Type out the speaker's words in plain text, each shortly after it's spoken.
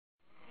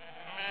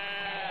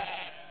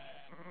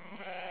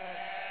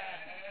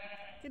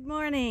Good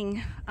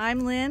morning, I'm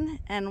Lynn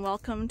and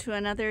welcome to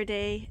another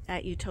day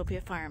at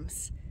Ewetopia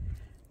Farms.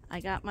 I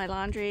got my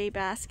laundry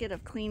basket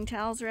of clean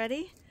towels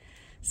ready,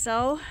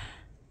 so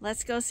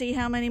let's go see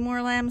how many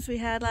more lambs we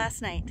had last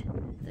night.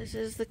 This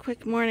is the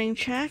quick morning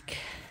check.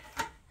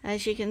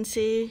 As you can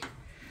see,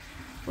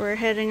 we're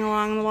heading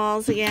along the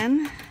walls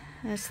again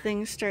as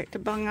things start to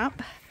bung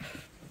up.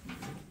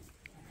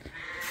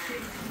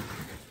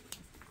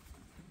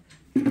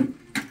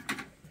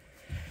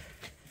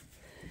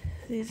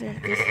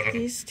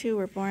 These two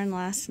were born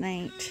last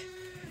night.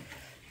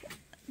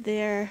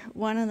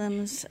 One of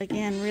them's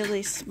again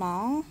really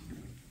small.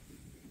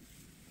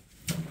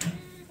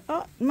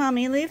 Oh,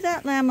 Mommy, leave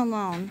that lamb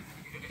alone.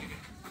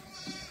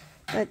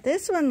 But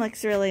this one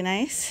looks really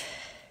nice.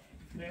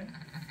 Yeah.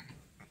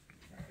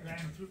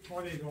 Lamb's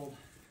 4 days old.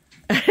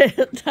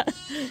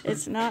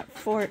 It's not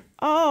four.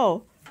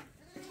 Oh,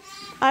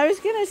 I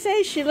was gonna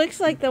say she looks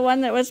like the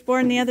one that was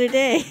born the other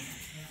day.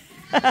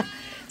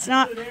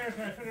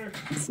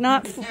 It's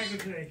not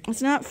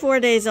 4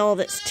 days old,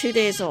 it's 2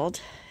 days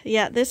old.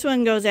 Yeah, this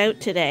one goes out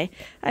today.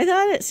 I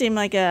thought it seemed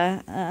like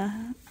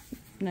a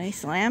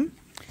nice lamb.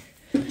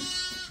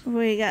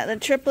 We got the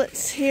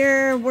triplets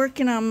here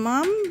working on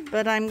Mom,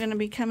 but I'm going to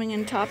be coming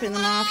and topping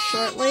them off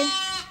shortly.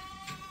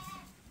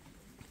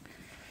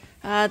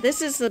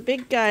 This is the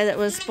big guy that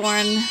was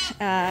born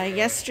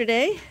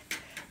yesterday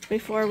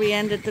before we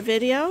ended the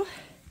video.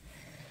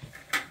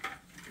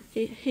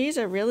 He's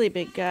a really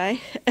big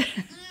guy.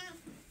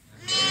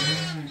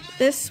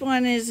 This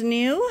one is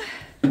new.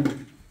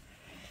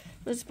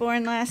 Was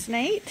born last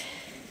night.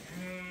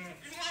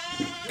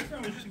 This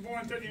one was just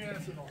born 30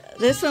 minutes ago.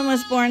 This one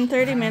was born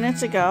 30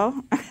 minutes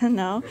ago.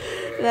 No,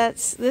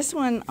 this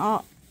one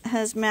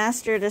has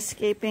mastered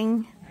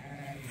escaping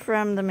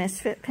from the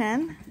misfit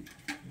pen.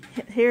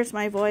 Here's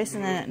my voice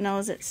and then it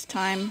knows it's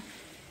time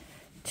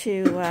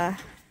to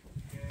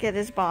get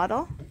his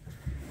bottle.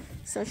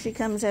 So she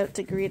comes out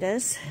to greet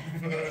us.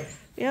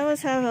 We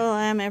always have a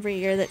lamb every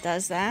year that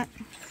does that.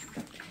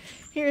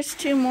 Here's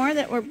two more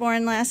that were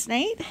born last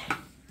night.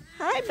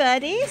 Hi,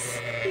 buddies.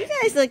 You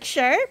guys look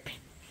sharp.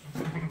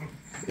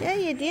 Yeah,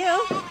 you do.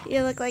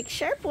 You look like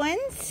sharp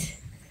ones.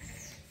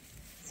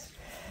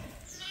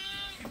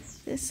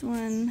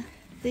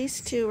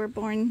 These two were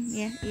born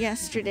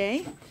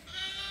yesterday.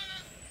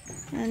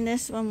 And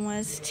this one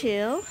was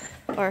too.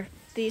 Or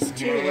these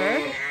two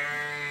were.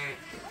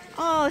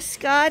 Oh,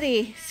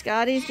 Scotty.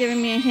 Scotty's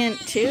giving me a hint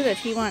too that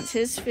he wants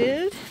his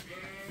food.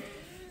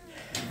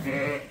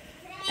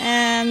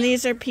 And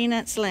these are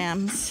Peanut's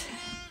lambs.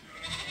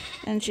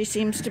 And she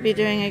seems to be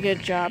doing a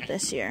good job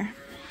this year.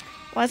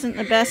 Wasn't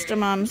the best of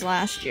Mom's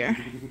last year.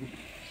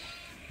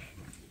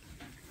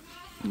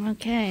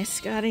 Okay,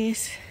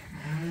 Scotty's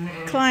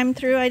climbed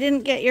through. I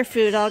didn't get your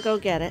food. I'll go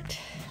get it.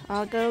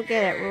 I'll go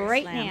get it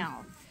right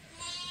now.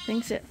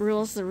 Thinks it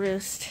rules the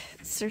roost.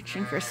 It's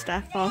searching for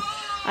stuff. Oh,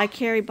 I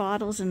carry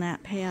bottles in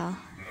that pail.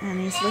 And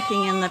he's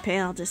looking in the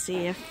pail to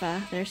see if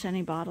there's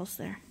any bottles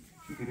there.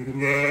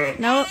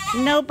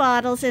 No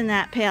bottles in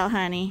that pail,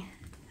 honey.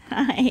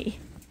 Hi.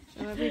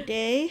 So every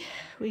day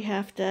we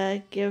have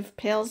to give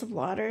pails of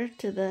water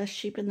to the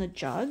sheep in the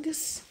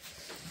jugs.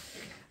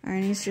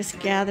 Arnie's just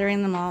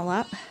gathering them all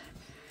up.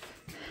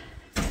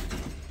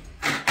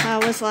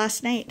 How was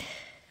last night?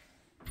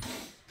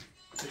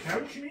 The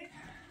couch, you mean?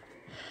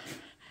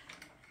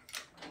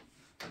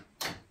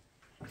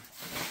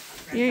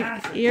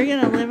 You're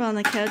gonna live on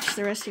the couch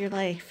the rest of your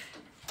life.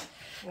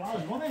 Well,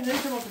 one thing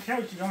nice about the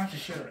couch, you don't have to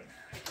share it.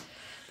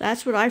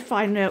 That's what I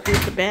find out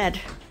with the bed.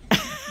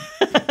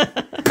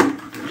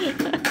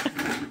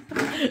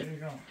 There you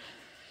go.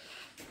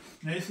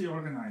 Nicely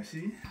organized,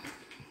 see?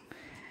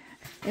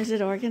 Is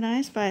it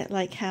organized by,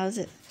 like, how's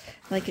it,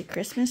 like a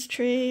Christmas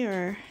tree,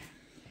 or?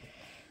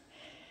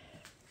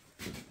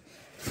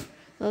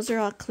 Those are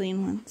all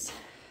clean ones.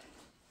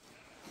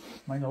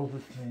 My nose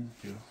is clean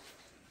too.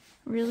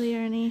 Really,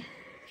 Ernie?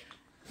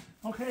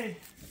 Okay.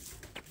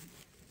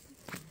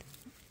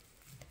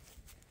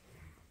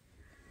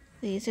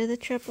 These are the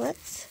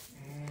triplets.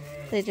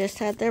 They just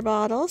had their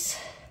bottles.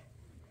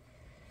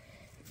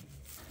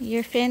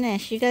 You're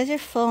finished. You guys are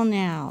full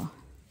now.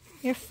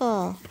 You're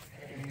full.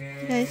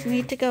 You guys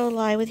need to go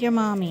lie with your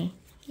mommy.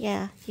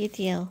 Yeah, you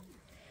do.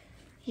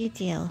 You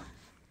do.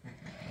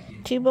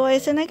 2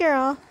 boys and a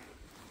girl.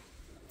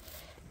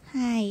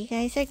 Hi, you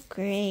guys are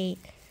great.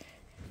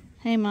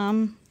 Hey,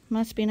 Mom.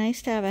 Must be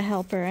nice to have a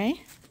helper, eh?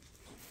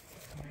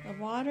 The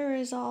water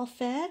is all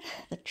fed.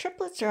 The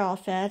triplets are all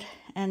fed.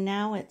 And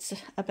now it's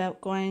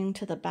about going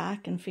to the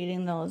back and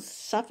feeding those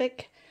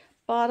Suffolk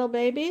bottle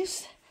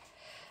babies.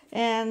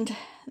 And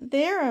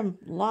they're a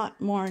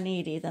lot more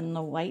needy than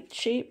the white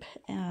sheep.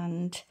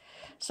 And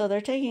so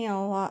they're taking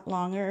a lot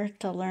longer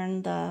to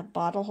learn the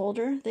bottle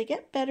holder. They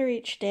get better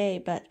each day,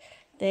 but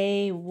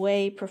they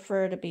way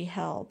prefer to be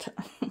held.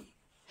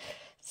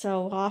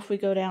 So off we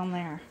go down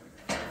there.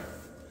 You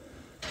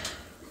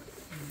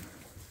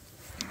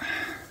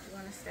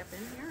want to step in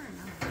here or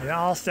no?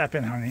 Yeah, I'll step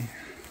in, honey.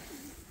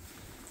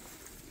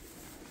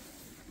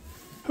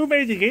 Who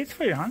made the gates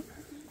for you, hon?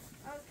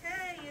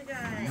 Okay, you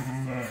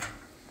guys.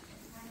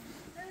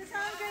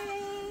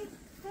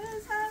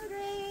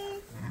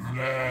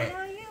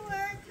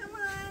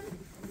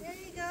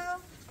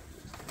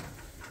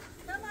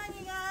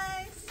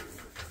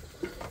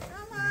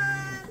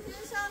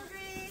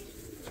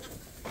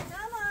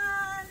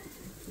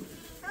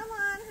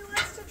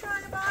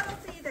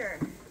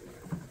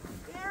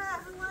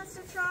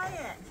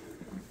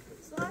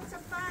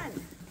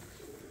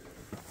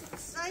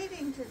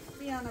 exciting to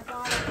be on a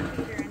bottle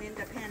feeder and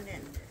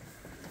independent.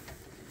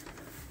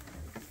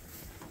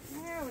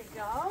 There we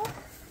go.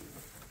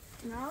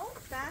 No,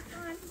 back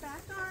on,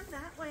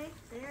 that way.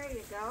 There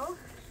you go.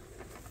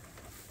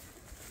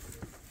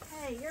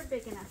 Hey, you're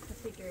big enough to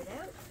figure it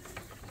out.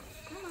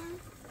 Come on.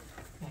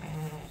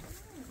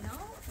 No,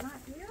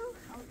 not you.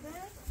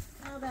 Okay.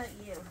 How about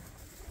you?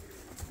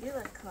 You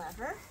look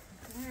clever.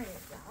 There you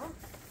go.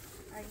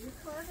 Are you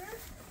clever?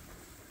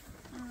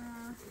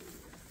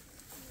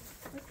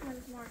 Which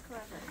one's more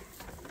clever?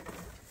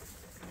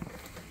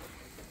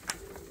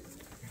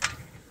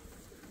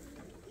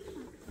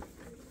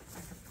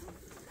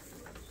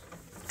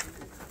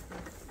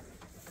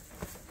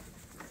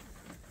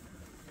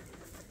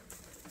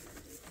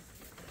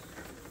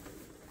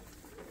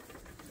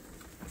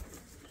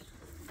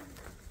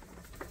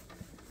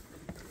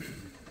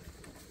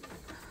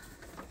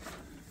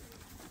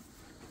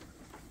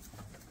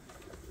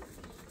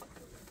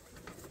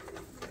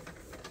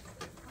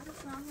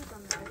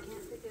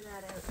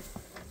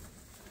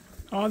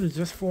 Oh, they're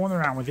just fooling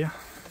around with you.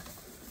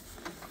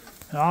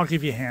 I'll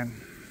give you a hand.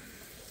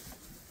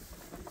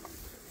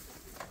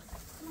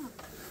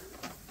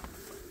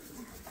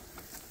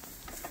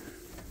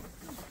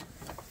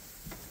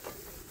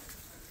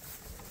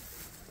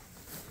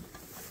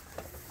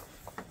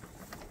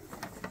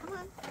 Come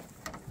on.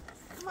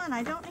 Come on,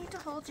 I don't need to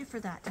hold you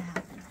for that to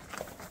happen.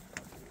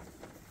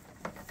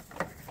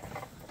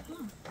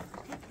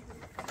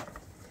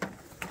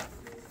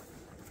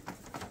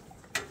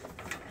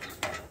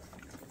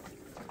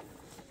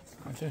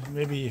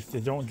 Maybe if they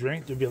don't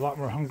drink, they'll be a lot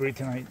more hungry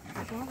tonight.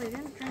 Well, they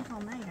didn't drink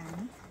all night,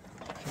 Arnie.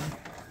 Okay.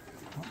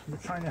 Well, we're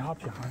trying to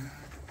help you, hon.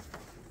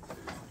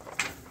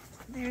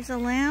 There's a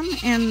lamb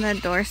in the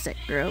Dorset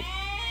group.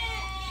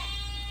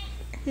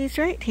 He's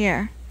right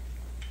here.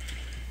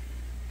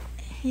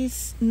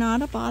 He's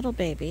not a bottle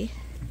baby.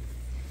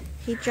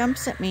 He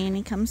jumps at me and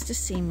he comes to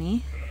see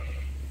me.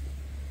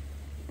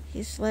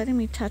 He's letting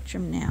me touch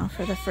him now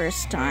for the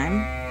first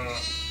time.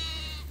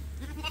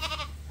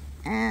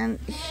 And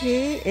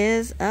he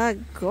is a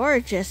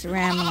gorgeous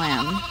ram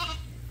lamb.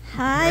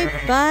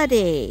 Hi,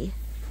 buddy.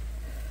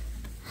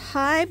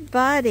 Hi,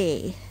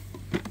 buddy.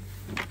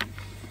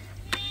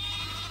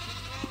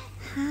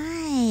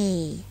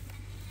 Hi.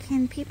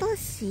 Can people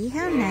see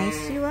how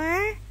nice you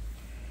are?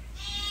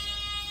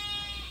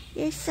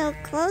 You're so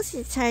close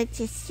it's hard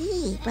to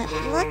see, but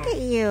look at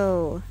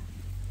you.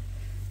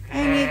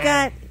 And you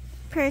got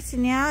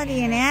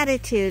personality and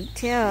attitude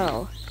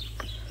too.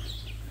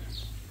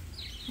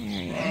 There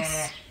he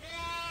is.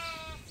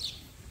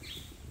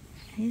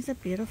 He's a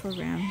beautiful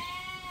ram.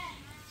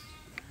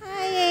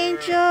 Hi,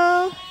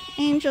 Angel.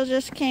 Angel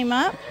just came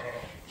up.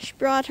 She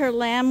brought her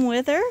lamb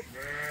with her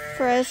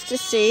for us to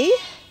see.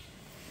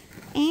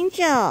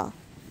 Angel,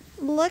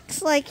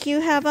 looks like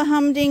you have a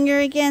humdinger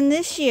again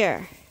this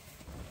year.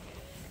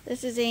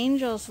 This is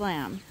Angel's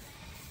lamb.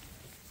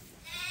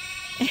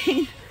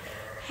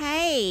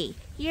 Hey,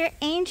 you're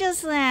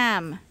Angel's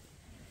lamb.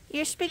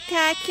 You're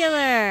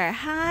spectacular.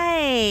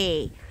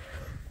 Hi.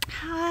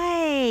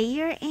 Hi,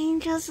 you're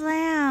Angel's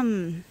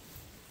lamb.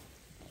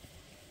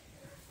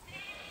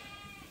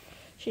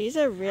 She's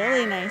a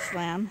really nice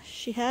lamb.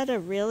 She had a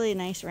really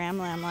nice ram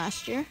lamb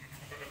last year.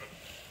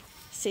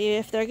 See,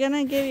 if they're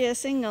gonna give you a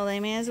single,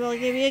 they may as well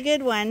give you a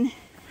good one.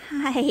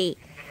 Hi,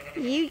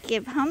 you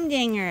give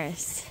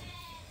humdingers.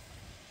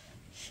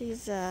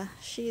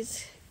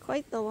 She's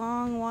quite the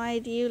long,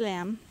 wide ewe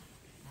lamb.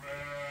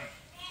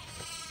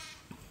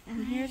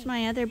 And here's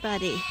my other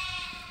buddy,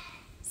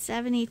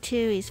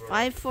 72. He's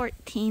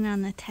 5'14"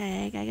 on the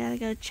tag. I gotta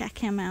go check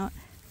him out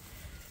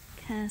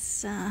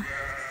because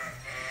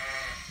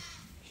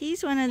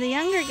he's one of the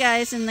younger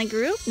guys in the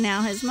group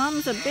now. His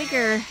mom's a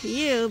bigger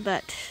ewe,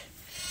 but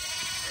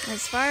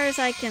as far as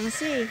I can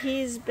see,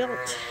 he's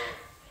built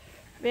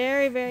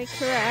very, very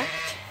correct.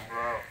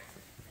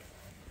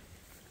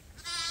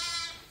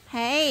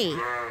 Hey,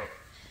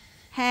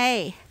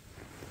 hey,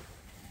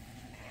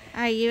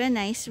 are you a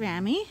nice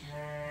rammy?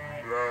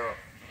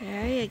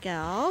 There you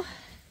go.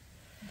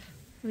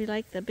 We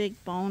like the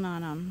big bone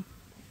on him.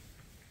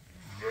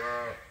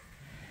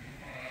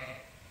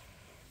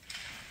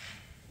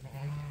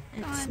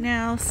 It's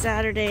now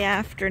Saturday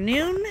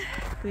afternoon.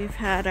 We've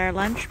had our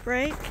lunch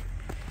break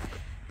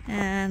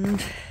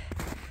and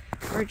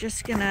we're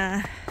just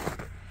gonna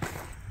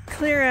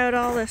clear out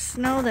all the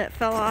snow that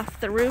fell off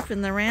the roof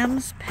in the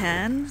ram's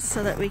pen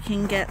so that we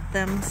can get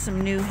them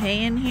some new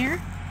hay in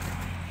here.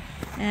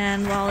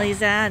 And while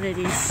he's at it,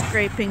 he's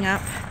scraping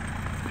up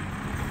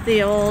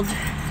the old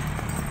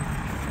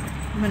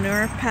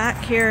manure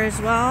pack here as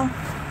well.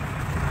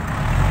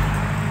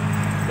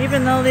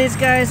 Even though these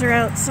guys are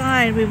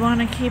outside, we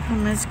want to keep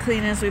them as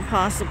clean as we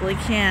possibly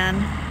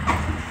can.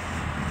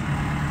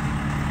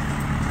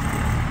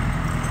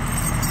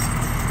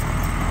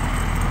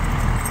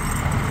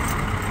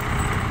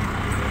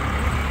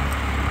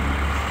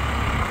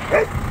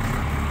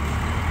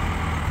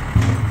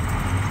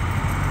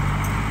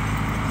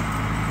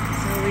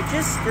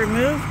 Just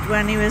removed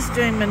when he was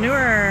doing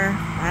manure,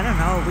 I don't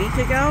know, a week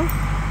ago.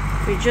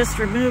 We just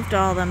removed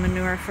all the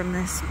manure from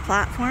this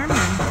platform,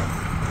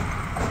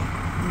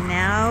 and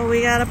now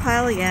we got a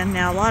pile again.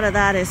 Now a lot of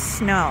that is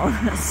snow,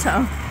 so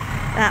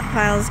that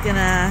pile's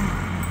gonna,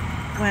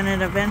 when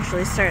it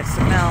eventually starts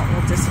to melt,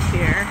 will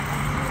disappear.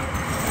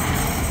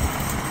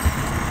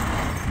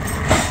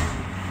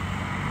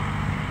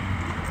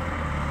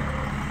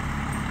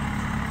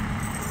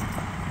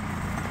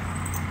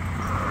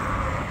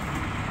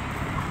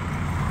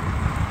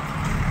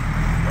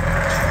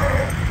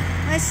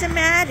 What's the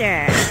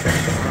matter?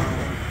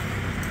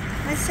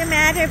 What's the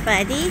matter,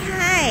 buddy?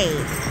 Hi.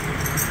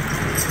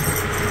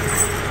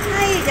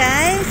 Hi, you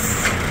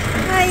guys.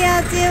 How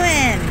y'all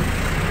doing?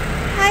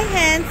 Hi,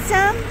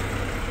 handsome.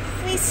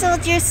 We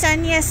sold your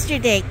son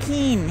yesterday,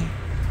 Keen.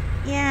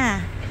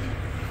 Yeah.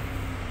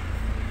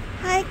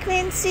 Hi,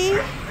 Quincy.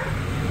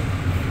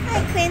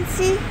 Hi,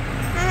 Quincy.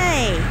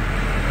 Hi.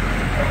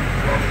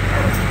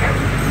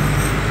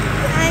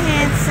 Hi,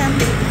 handsome.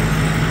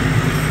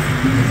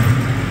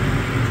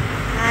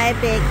 Hi,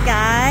 big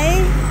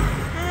guy.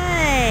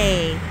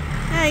 Hi.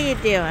 How you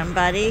doing,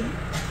 buddy?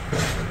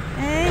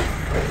 Hey?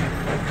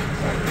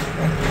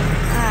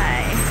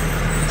 Hi.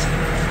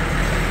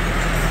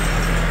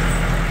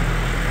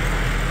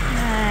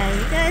 Hi.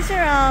 You guys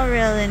are all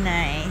really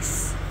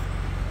nice.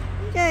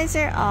 You guys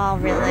are all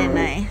really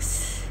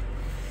nice.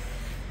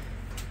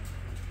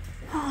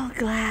 Oh,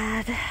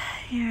 glad.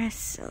 You're a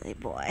silly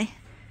boy.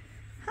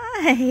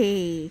 Hi.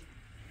 You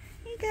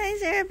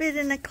guys are a bit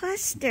in a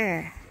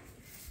cluster.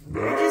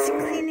 You're just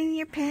cleaning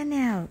your pen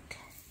out.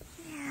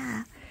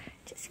 Yeah,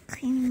 just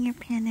cleaning your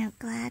pen out,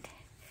 Glad.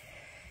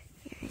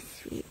 You're a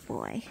sweet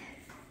boy.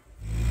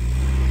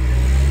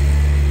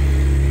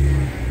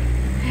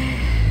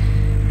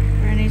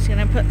 Bernie's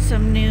gonna put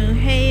some new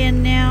hay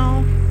in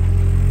now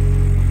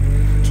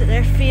to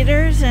their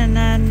feeders, and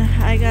then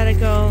I gotta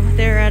go,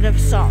 they're out of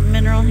salt and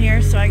mineral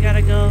here, so I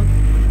gotta go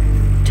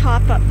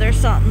top up their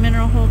salt and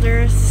mineral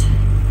holders.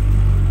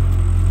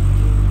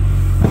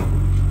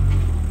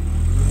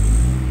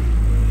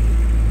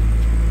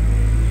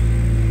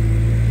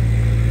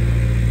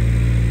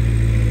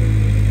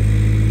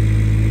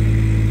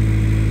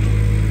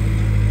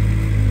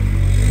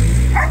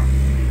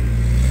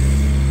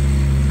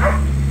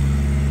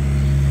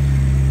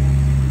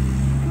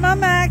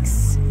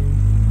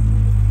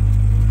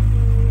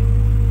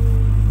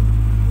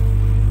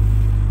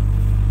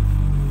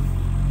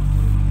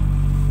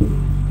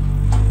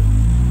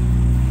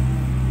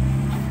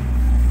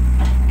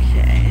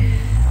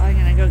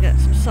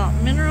 Salt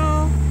and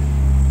mineral,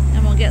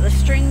 and we'll get the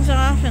strings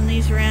off, and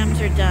these rams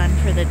are done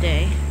for the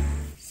day.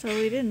 So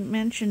we didn't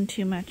mention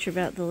too much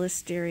about the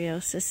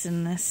listeriosis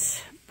in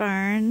this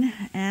barn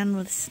and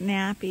with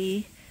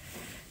Snappy,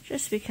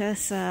 just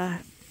because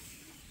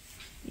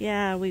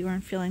yeah, we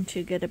weren't feeling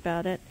too good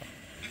about it,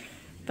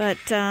 but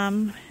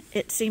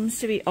it seems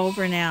to be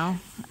over now.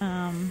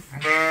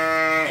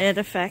 It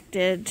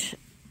affected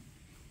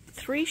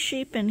 3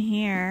 sheep in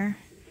here.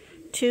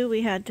 2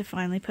 we had to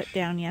finally put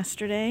down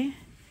yesterday.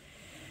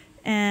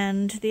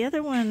 And the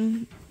other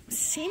one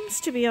seems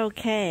to be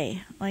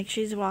okay. Like,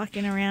 she's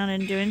walking around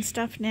and doing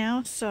stuff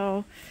now,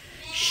 so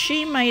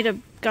she might have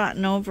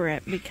gotten over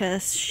it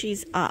because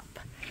she's up.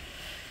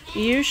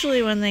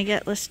 Usually when they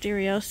get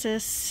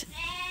listeriosis,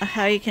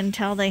 how you can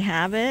tell they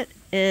have it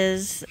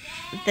is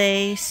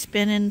they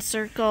spin in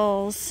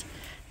circles,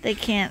 they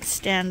can't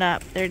stand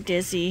up, they're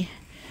dizzy.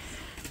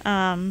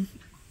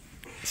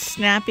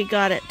 Snappy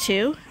got it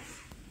too,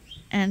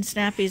 and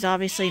Snappy's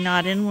obviously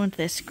not in with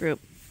this group.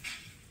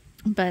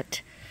 But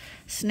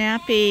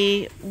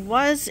Snappy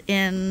was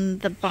in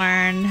the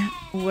barn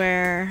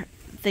where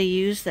the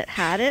ewes that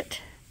had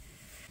it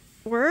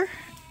were.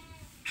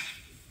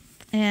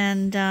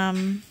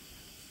 And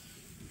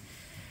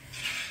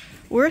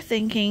we're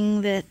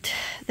thinking that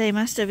they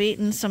must have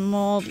eaten some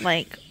mold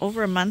like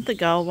over a month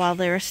ago while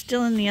they were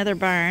still in the other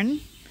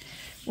barn,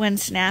 when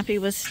Snappy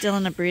was still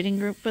in a breeding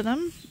group with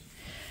them.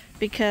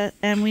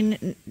 And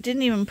we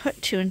didn't even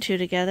put 2 and 2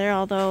 together,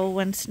 although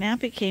when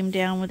Snappy came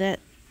down with it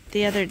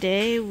the other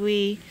day,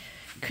 we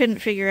couldn't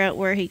figure out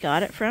where he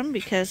got it from,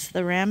 because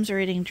the rams are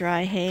eating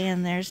dry hay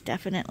and there's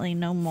definitely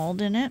no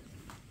mold in it.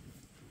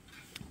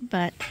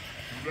 But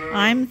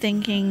I'm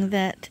thinking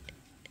that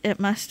it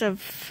must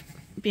have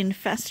been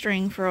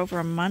festering for over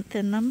a month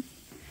in them,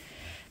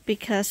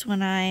 because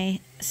when I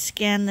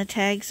scanned the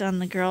tags on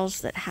the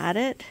girls that had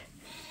it,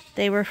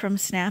 they were from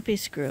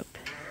Snappy's group.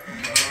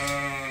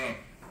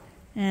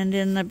 And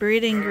in the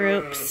breeding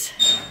groups,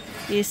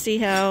 you see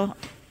how,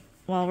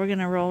 well, we're going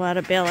to roll out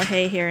a bale of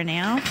hay here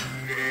now.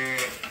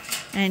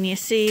 And you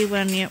see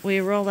when we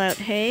roll out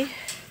hay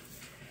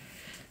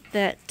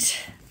that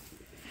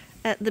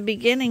at the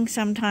beginning,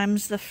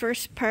 sometimes the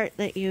first part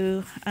that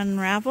you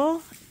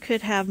unravel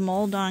could have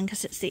mold on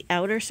because it's the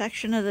outer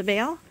section of the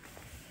bale.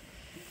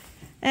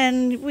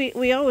 And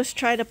we always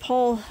try to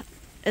pull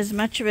as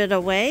much of it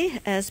away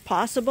as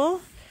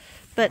possible.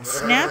 But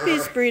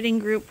Snappy's breeding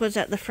group was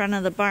at the front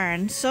of the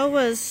barn. So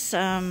was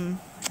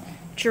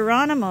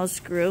Geronimo's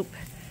group.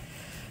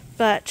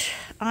 But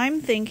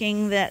I'm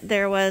thinking that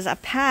there was a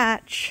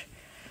patch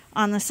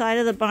on the side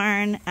of the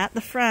barn at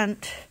the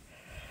front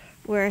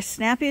where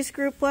Snappy's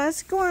group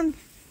was. Go on.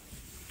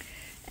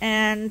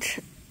 And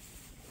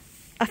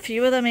a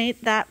few of them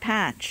ate that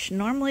patch.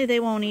 Normally they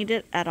won't eat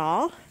it at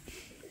all,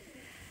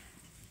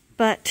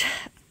 but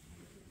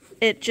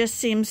it just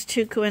seems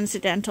too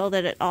coincidental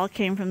that it all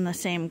came from the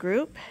same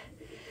group.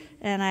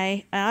 And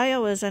I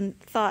always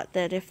thought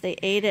that if they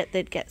ate it,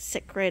 they'd get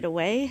sick right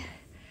away.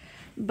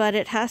 But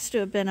it has to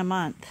have been a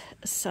month.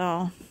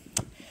 So,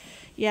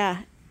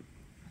 yeah,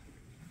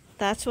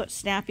 that's what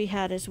Snappy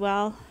had as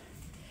well.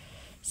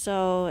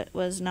 So it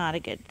was not a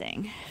good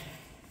thing.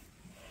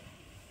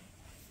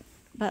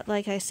 But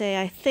like I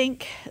say, I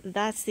think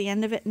that's the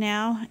end of it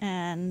now.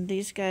 And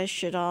these guys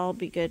should all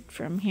be good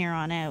from here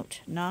on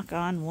out. Knock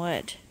on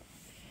wood.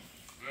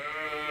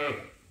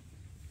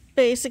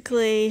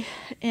 Basically,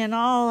 in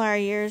all our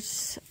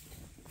years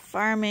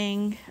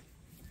farming,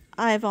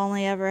 I've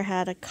only ever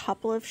had a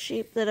couple of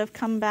sheep that have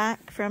come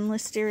back from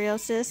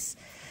listeriosis.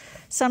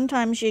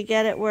 Sometimes you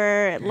get it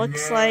where it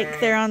looks like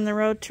they're on the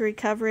road to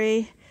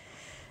recovery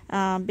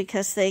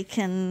because they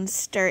can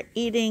start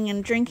eating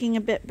and drinking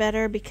a bit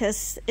better,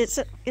 because it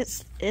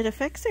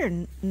affects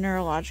their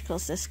neurological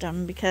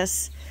system,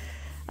 because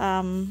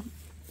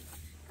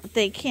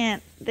they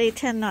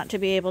tend not to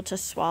be able to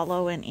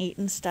swallow and eat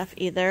and stuff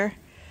either.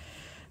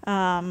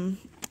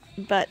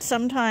 But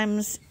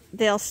sometimes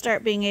they'll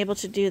start being able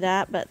to do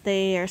that, but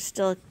they are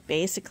still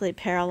basically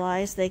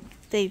paralyzed.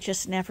 They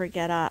just never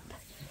get up.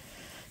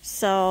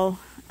 So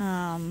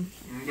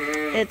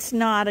it's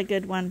not a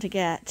good one to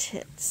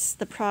get.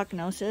 The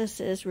prognosis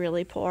is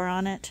really poor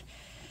on it.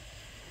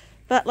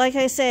 But like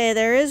I say,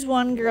 there is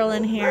one girl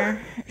in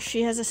here.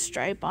 She has a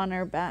stripe on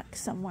her back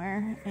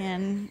somewhere,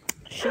 and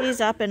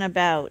she's up and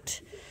about.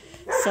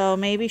 So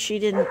maybe she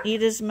didn't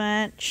eat as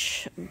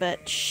much,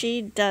 but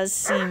she does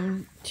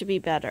seem to be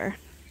better.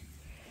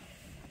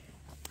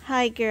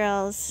 Hi,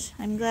 girls.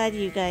 I'm glad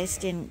you guys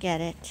didn't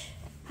get it.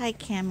 Hi,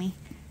 Cammie.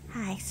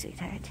 Hi,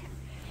 sweetheart.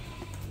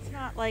 It's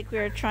not like we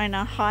were trying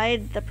to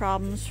hide the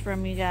problems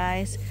from you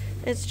guys.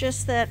 It's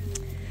just that,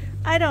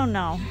 I don't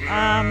know.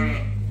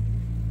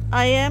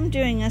 I am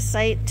doing a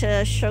site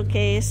to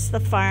showcase the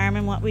farm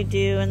and what we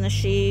do and the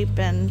sheep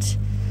and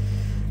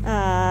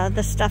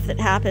the stuff that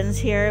happens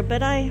here,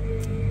 but I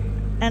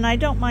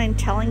don't mind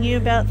telling you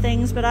about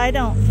things, but I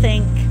don't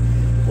think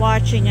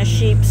watching a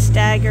sheep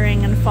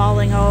staggering and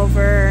falling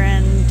over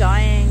and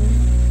dying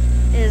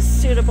is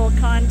suitable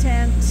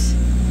content.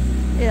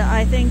 Yeah,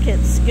 I think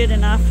it's good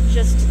enough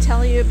just to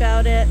tell you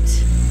about it,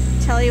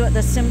 tell you what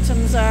the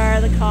symptoms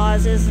are, the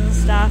causes and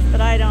stuff,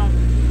 but I don't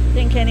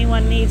think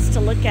anyone needs to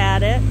look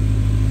at it.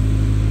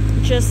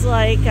 Just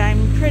like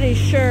I'm pretty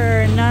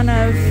sure none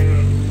of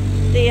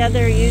the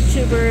other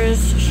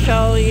YouTubers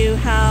show you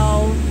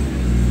how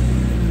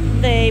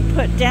they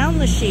put down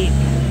the sheep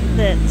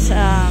that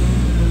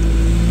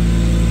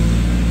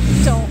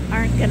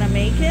aren't gonna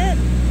make it,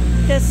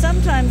 because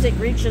sometimes it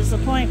reaches the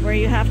point where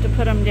you have to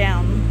put them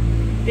down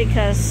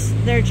because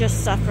they're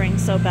just suffering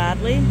so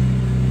badly.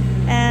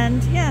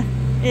 And yeah,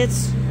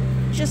 it's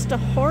just a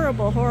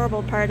horrible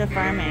part of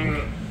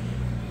farming.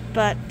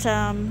 But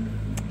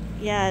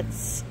yeah,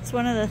 it's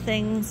one of the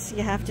things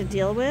you have to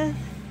deal with.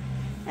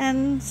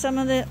 And some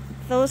of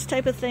those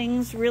type of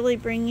things really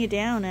bring you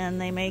down, and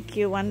they make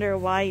you wonder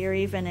why you're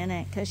even in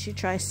it, because you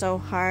try so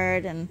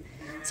hard, and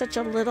such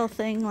a little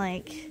thing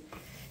like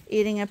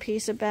eating a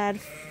piece of bad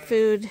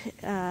food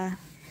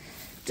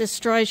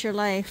destroys your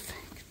life.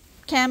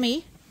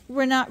 Cammie,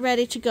 we're not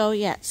ready to go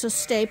yet, so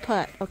stay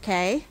put,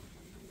 okay?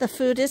 The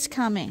food is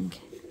coming.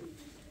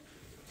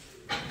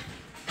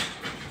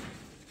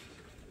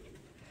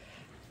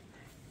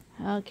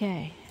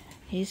 Okay,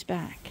 he's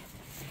back.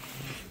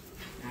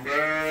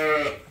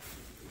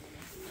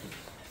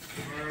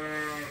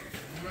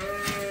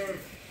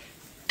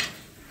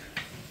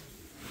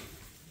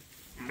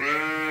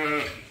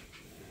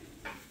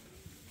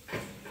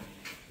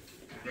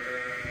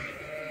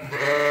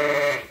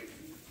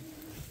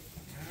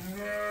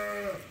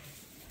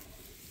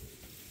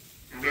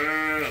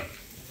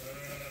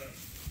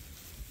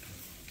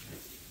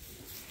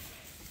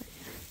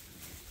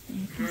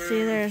 You can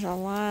see there's a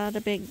lot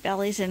of big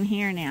bellies in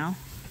here now.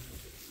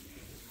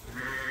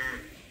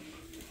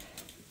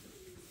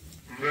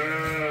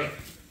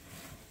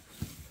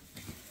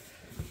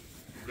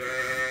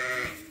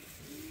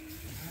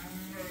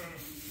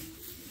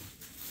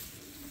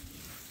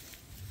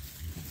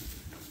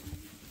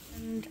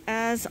 And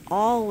as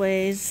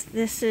always,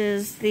 this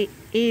is the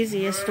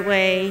easiest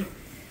way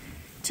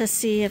to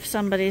see if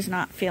somebody's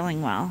not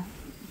feeling well,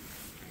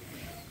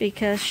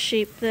 because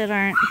sheep that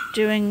aren't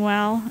doing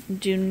well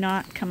do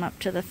not come up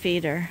to the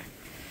feeder.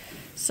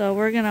 So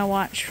we're gonna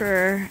watch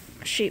for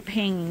sheep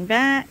hanging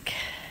back.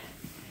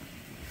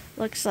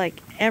 Looks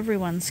like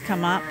everyone's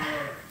come up.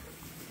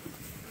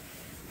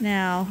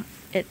 Now,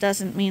 it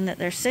doesn't mean that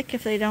they're sick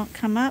if they don't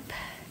come up.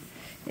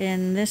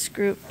 In this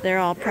group, they're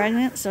all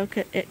pregnant, so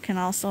it can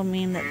also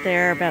mean that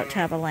they're about to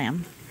have a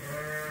lamb.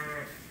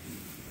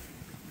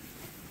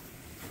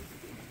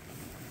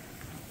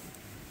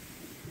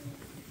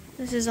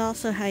 This is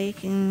also how you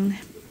can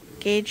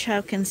gauge how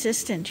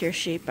consistent your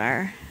sheep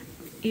are.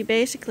 You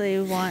basically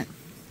want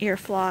your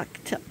flock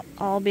to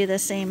all be the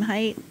same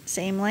height,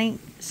 same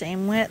length,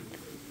 same width,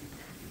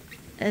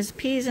 as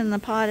peas in the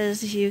pod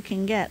as you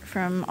can get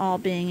from all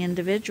being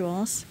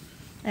individuals.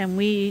 And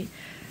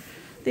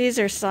these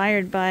are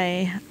sired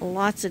by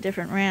lots of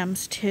different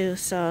rams too,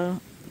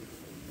 so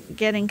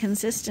getting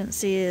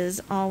consistency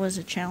is always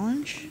a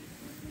challenge.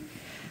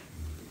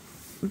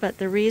 But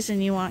the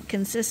reason you want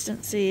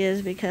consistency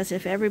is because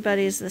if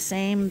everybody's the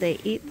same, they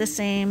eat the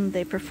same,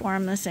 they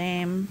perform the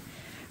same.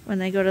 When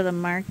they go to the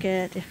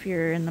market, if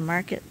you're in the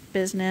market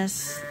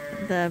business,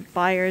 the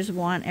buyers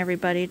want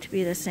everybody to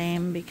be the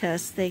same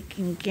because they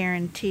can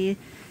guarantee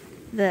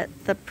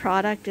that the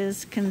product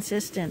is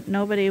consistent.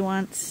 Nobody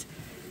wants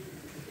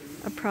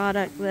a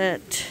product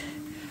that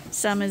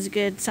some is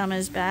good, some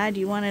is bad.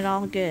 You want it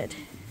all good.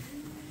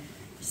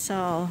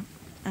 So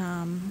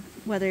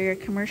whether you're a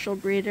commercial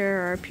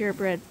breeder or a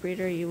purebred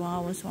breeder, you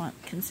always want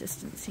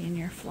consistency in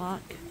your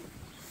flock.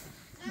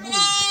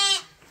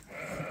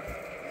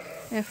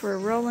 If we're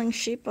rolling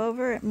sheep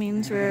over, it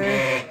means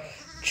we're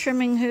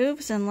trimming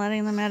hooves and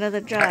letting them out of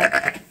the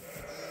jug.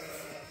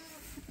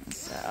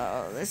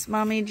 So this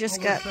mommy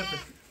just got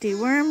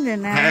dewormed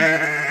and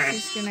now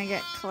she's gonna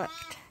get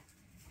clipped.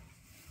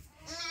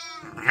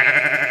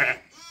 I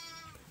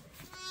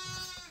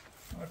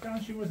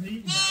found she wasn't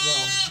eating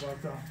that well,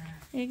 but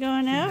Are you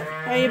going out?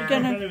 Are you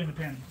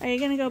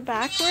gonna go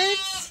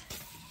backwards?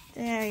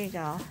 There you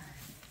go.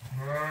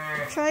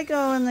 Try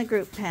go in the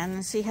group pen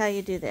and see how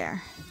you do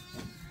there.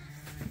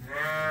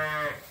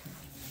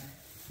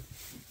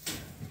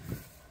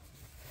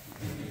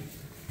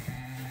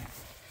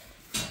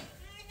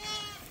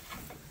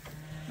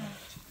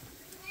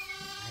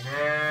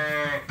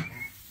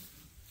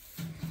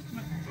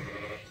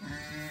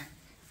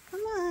 Come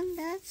on,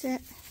 that's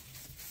it.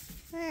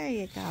 There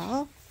you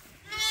go.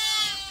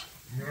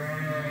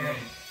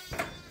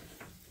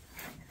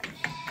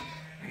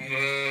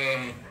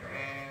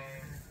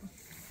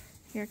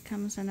 Here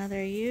comes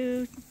another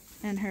ewe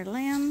and her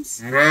lambs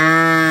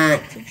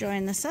to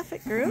join the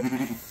Suffolk group.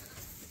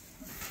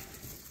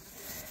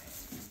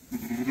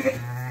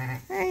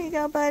 There you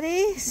go,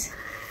 buddies.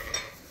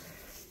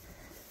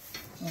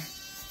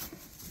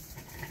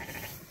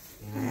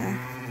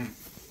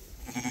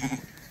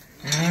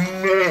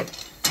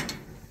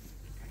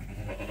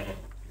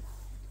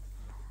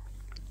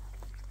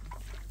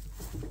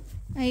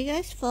 Are you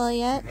guys full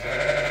yet?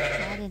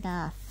 Not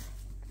enough.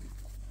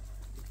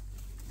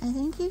 I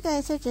think you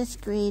guys are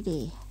just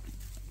greedy.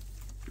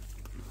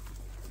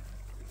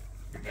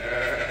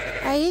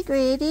 Are you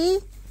greedy?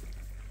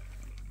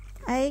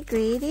 Are you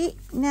greedy?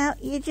 No,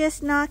 you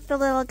just knocked the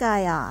little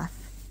guy off.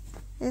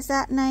 Is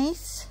that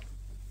nice?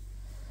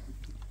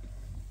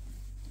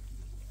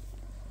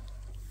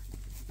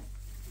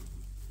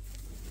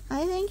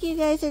 I think you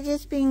guys are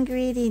just being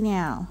greedy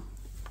now.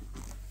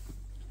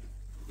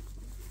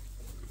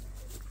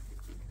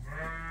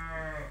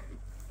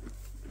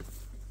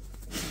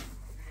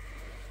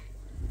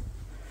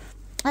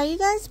 Are you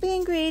guys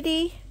being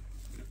greedy?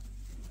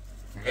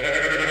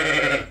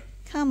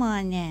 Come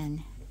on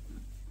then.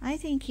 I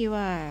think you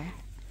are.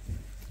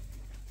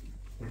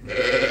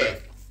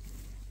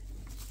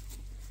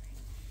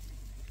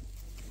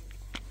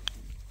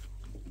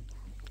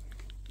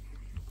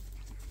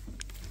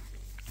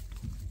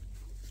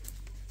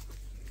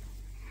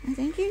 I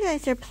think you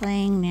guys are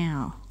playing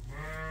now.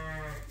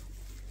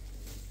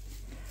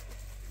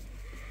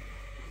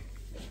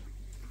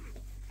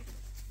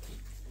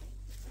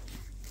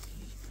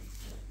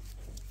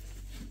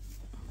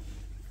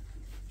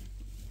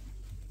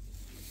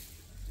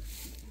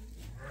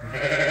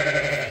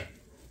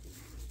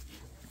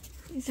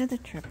 These are the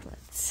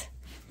triplets.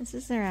 This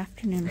is their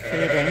afternoon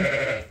feeding.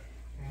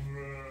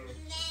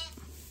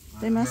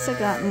 They must have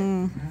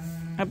gotten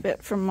a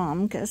bit from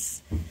Mom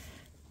because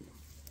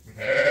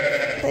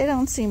they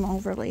don't seem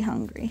overly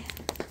hungry.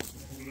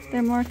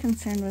 They're more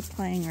concerned with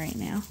playing right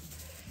now.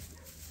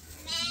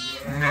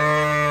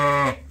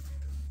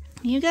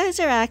 You guys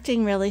are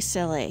acting really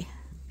silly.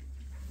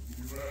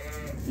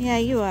 Yeah,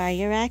 you are.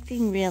 You're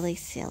acting really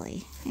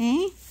silly.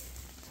 Eh?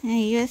 Are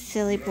you a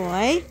silly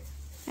boy?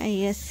 Are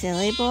you a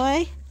silly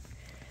boy?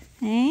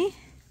 Eh?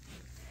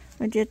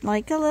 Would you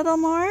like a little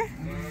more?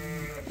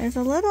 There's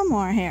a little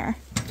more here.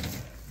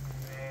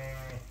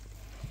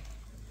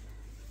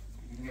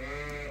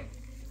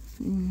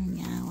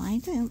 No, I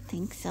don't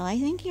think so. I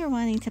think you're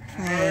wanting to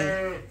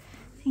play. I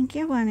think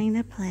you're wanting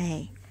to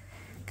play.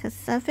 Because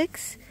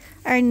Suffolks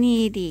are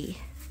needy.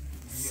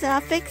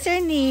 Suffolks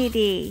are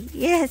needy.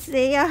 Yes,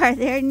 they are.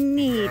 They're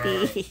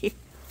needy.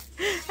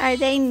 Are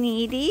they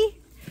needy?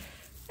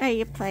 Are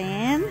you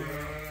playing?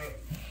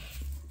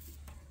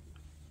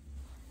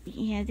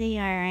 Yeah, they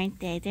are, aren't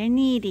they? They're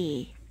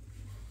needy.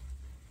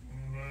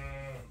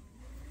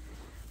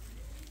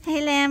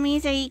 Hey,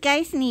 lammies, are you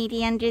guys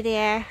needy under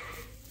there?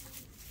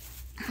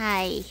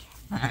 Hi.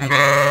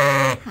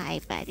 Hi,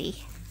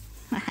 buddy.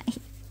 Hi.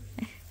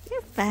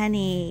 You're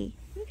funny.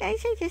 You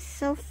guys are just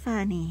so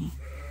funny.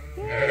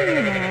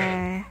 There you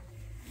are.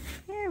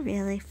 You're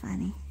really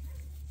funny.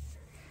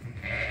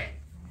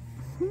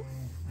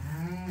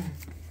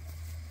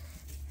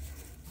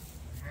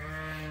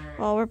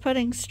 Well, we're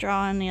putting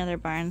straw in the other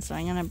barn, so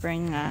I'm going to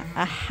bring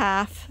a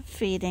half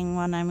feeding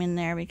when I'm in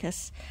there,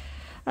 because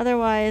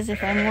otherwise,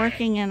 if I'm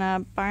working in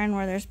a barn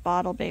where there's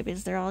bottle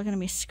babies, they're all going to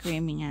be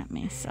screaming at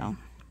me. So,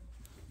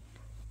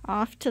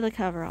 off to the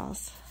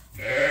coveralls.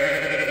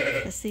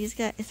 Because these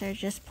guys are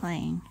just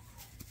playing.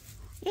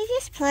 You're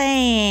just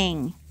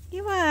playing.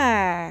 You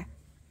are.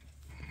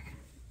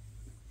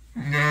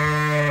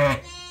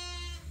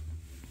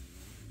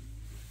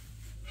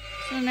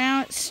 So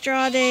now it's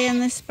straw day in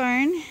this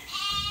barn.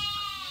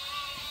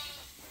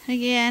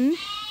 Again.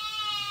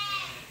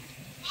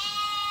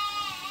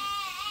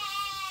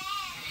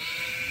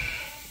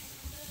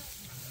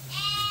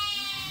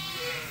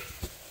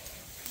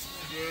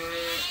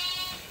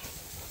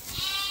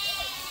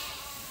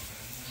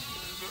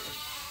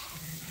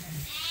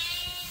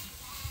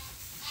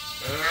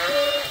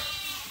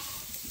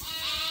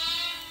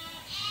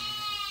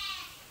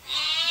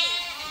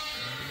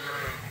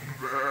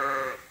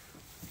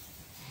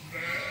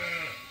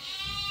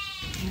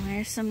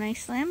 There's some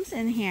nice lambs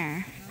in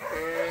here.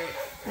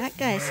 That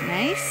guy's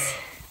nice.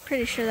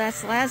 Pretty sure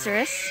that's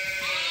Lazarus.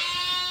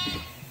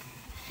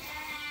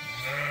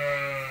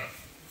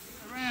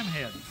 Ram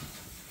head.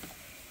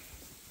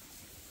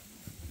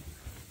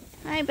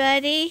 Hi,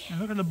 buddy.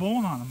 And look at the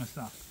bone on him and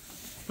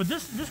stuff. But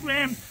this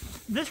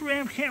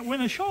ram can't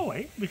win a show,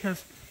 eh?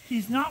 Because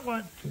he's not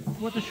what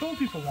the show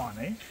people want,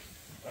 eh?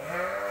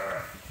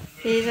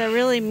 He's a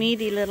really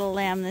meaty little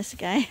lamb, this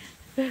guy.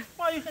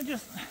 Well, you can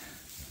just...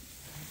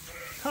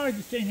 It's hard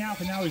to say now,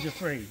 because now he's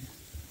afraid.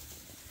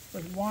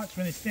 But watch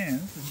when he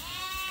stands. And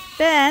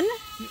Ben?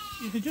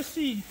 you can just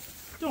see...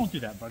 Don't do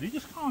that, buddy.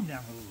 Just calm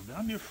down a little bit.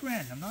 I'm your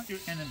friend. I'm not your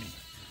enemy.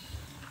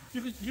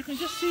 You can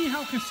just see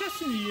how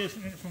consistent he is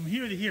from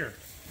here to here.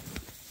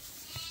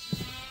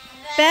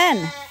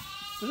 Ben!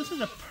 So this is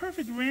a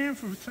perfect ram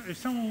for if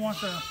someone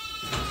wants to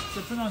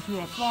put onto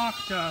a flock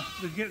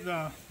to get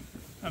the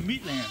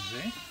meat lambs,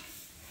 eh?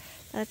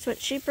 That's what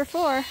sheep are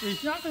for.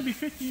 He's not going to be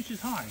 50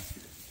 inches high.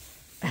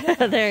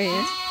 There he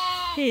is.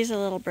 He's a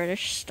little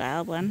British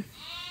style one.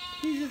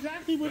 He's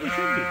exactly what he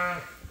should be.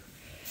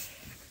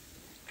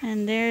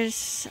 And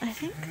there's, I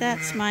think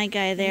that's my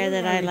guy there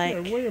that I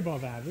like. Way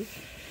above average.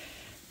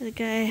 The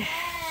guy,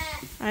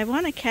 I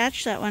want to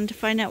catch that one to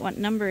find out what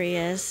number he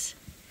is.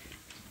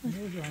 But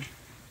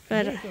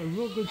there's a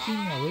real good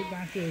female right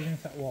back there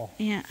against that wall.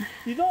 Yeah.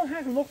 You don't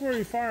have to look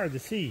very far to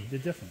see the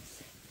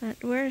difference.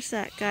 But where's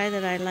that guy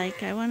that I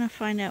like? I want to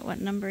find out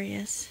what number he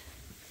is.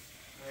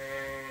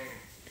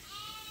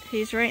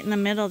 He's right in the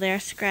middle there,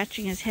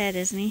 scratching his head,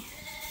 isn't he?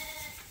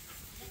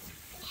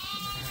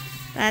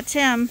 That's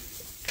him.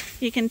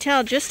 You can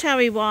tell just how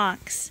he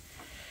walks.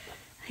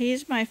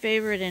 He's my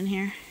favorite in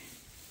here.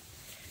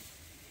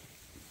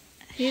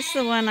 He's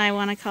the one I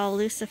want to call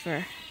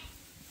Lucifer.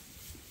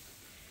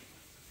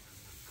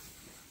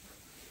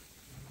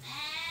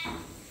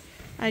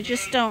 I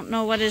just don't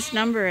know what his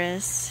number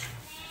is.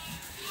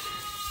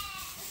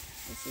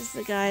 This is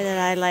the guy that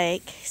I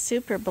like.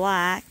 Super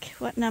black.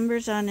 What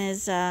number's on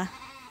his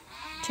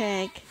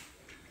tag?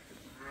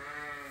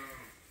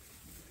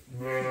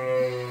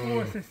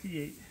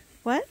 458.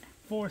 What?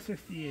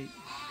 458.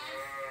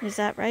 Is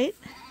that right?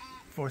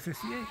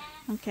 468.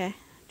 Okay.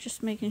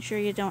 Just making sure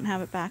you don't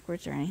have it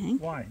backwards or anything.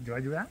 Why? Do I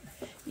do that?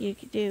 You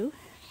do.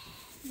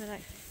 But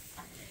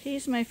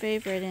he's my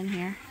favorite in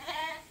here.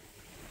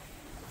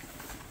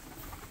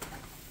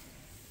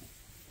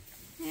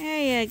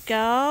 There you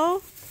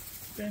go.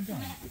 Stand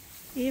on.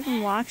 He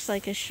even walks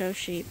like a show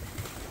sheep.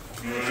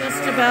 We're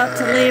just about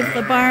to leave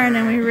the barn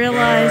and we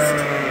realized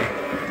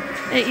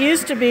it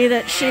used to be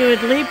that she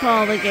would leap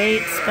all the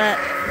gates, but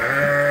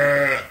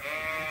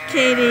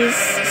Katie's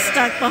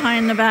stuck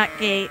behind the back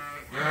gate,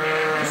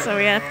 so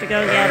we have to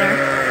go get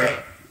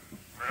her.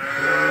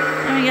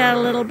 And we got a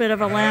little bit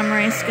of a lamb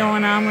race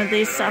going on with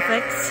these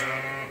Suffolks.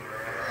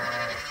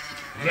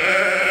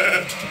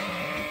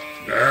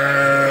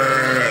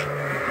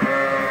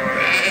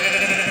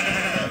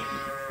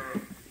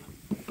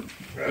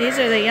 These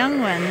are the young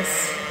ones.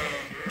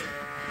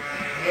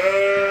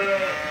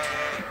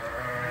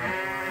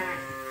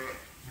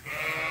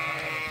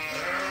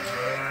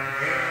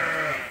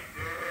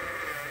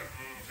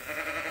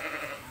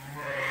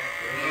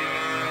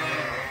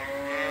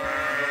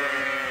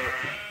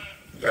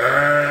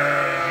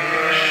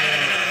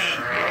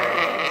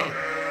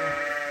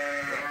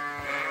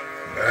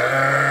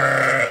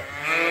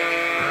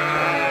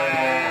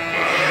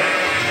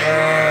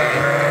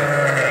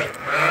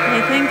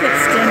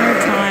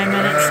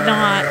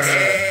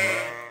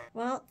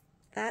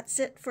 That's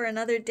it for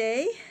another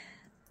day.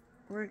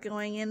 We're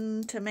going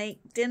in to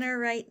make dinner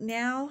right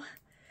now.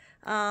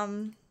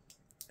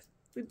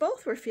 We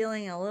both were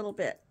feeling a little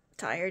bit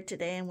tired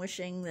today and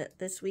wishing that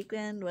this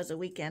weekend was a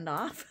weekend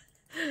off.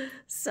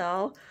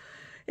 So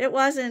it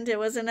wasn't. It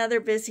was another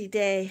busy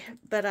day.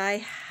 But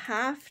I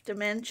have to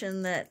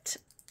mention that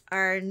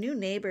our new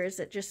neighbors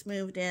that just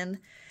moved in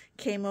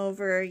came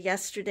over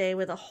yesterday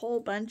with a whole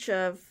bunch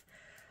of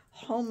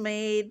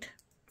homemade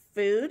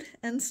food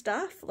and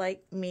stuff,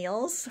 like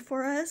meals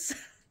for us,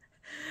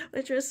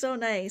 which was so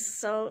nice.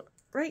 So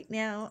right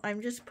now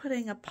I'm just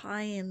putting a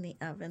pie in the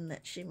oven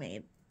that she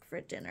made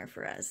for dinner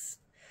for us.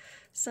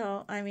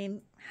 So, I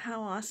mean,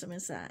 how awesome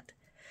is that?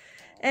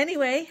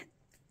 Anyway,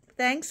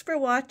 thanks for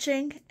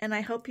watching, and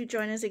I hope you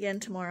join us again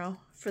tomorrow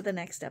for the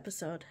next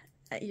episode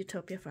at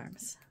Ewetopia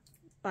Farms.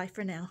 Bye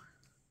for now.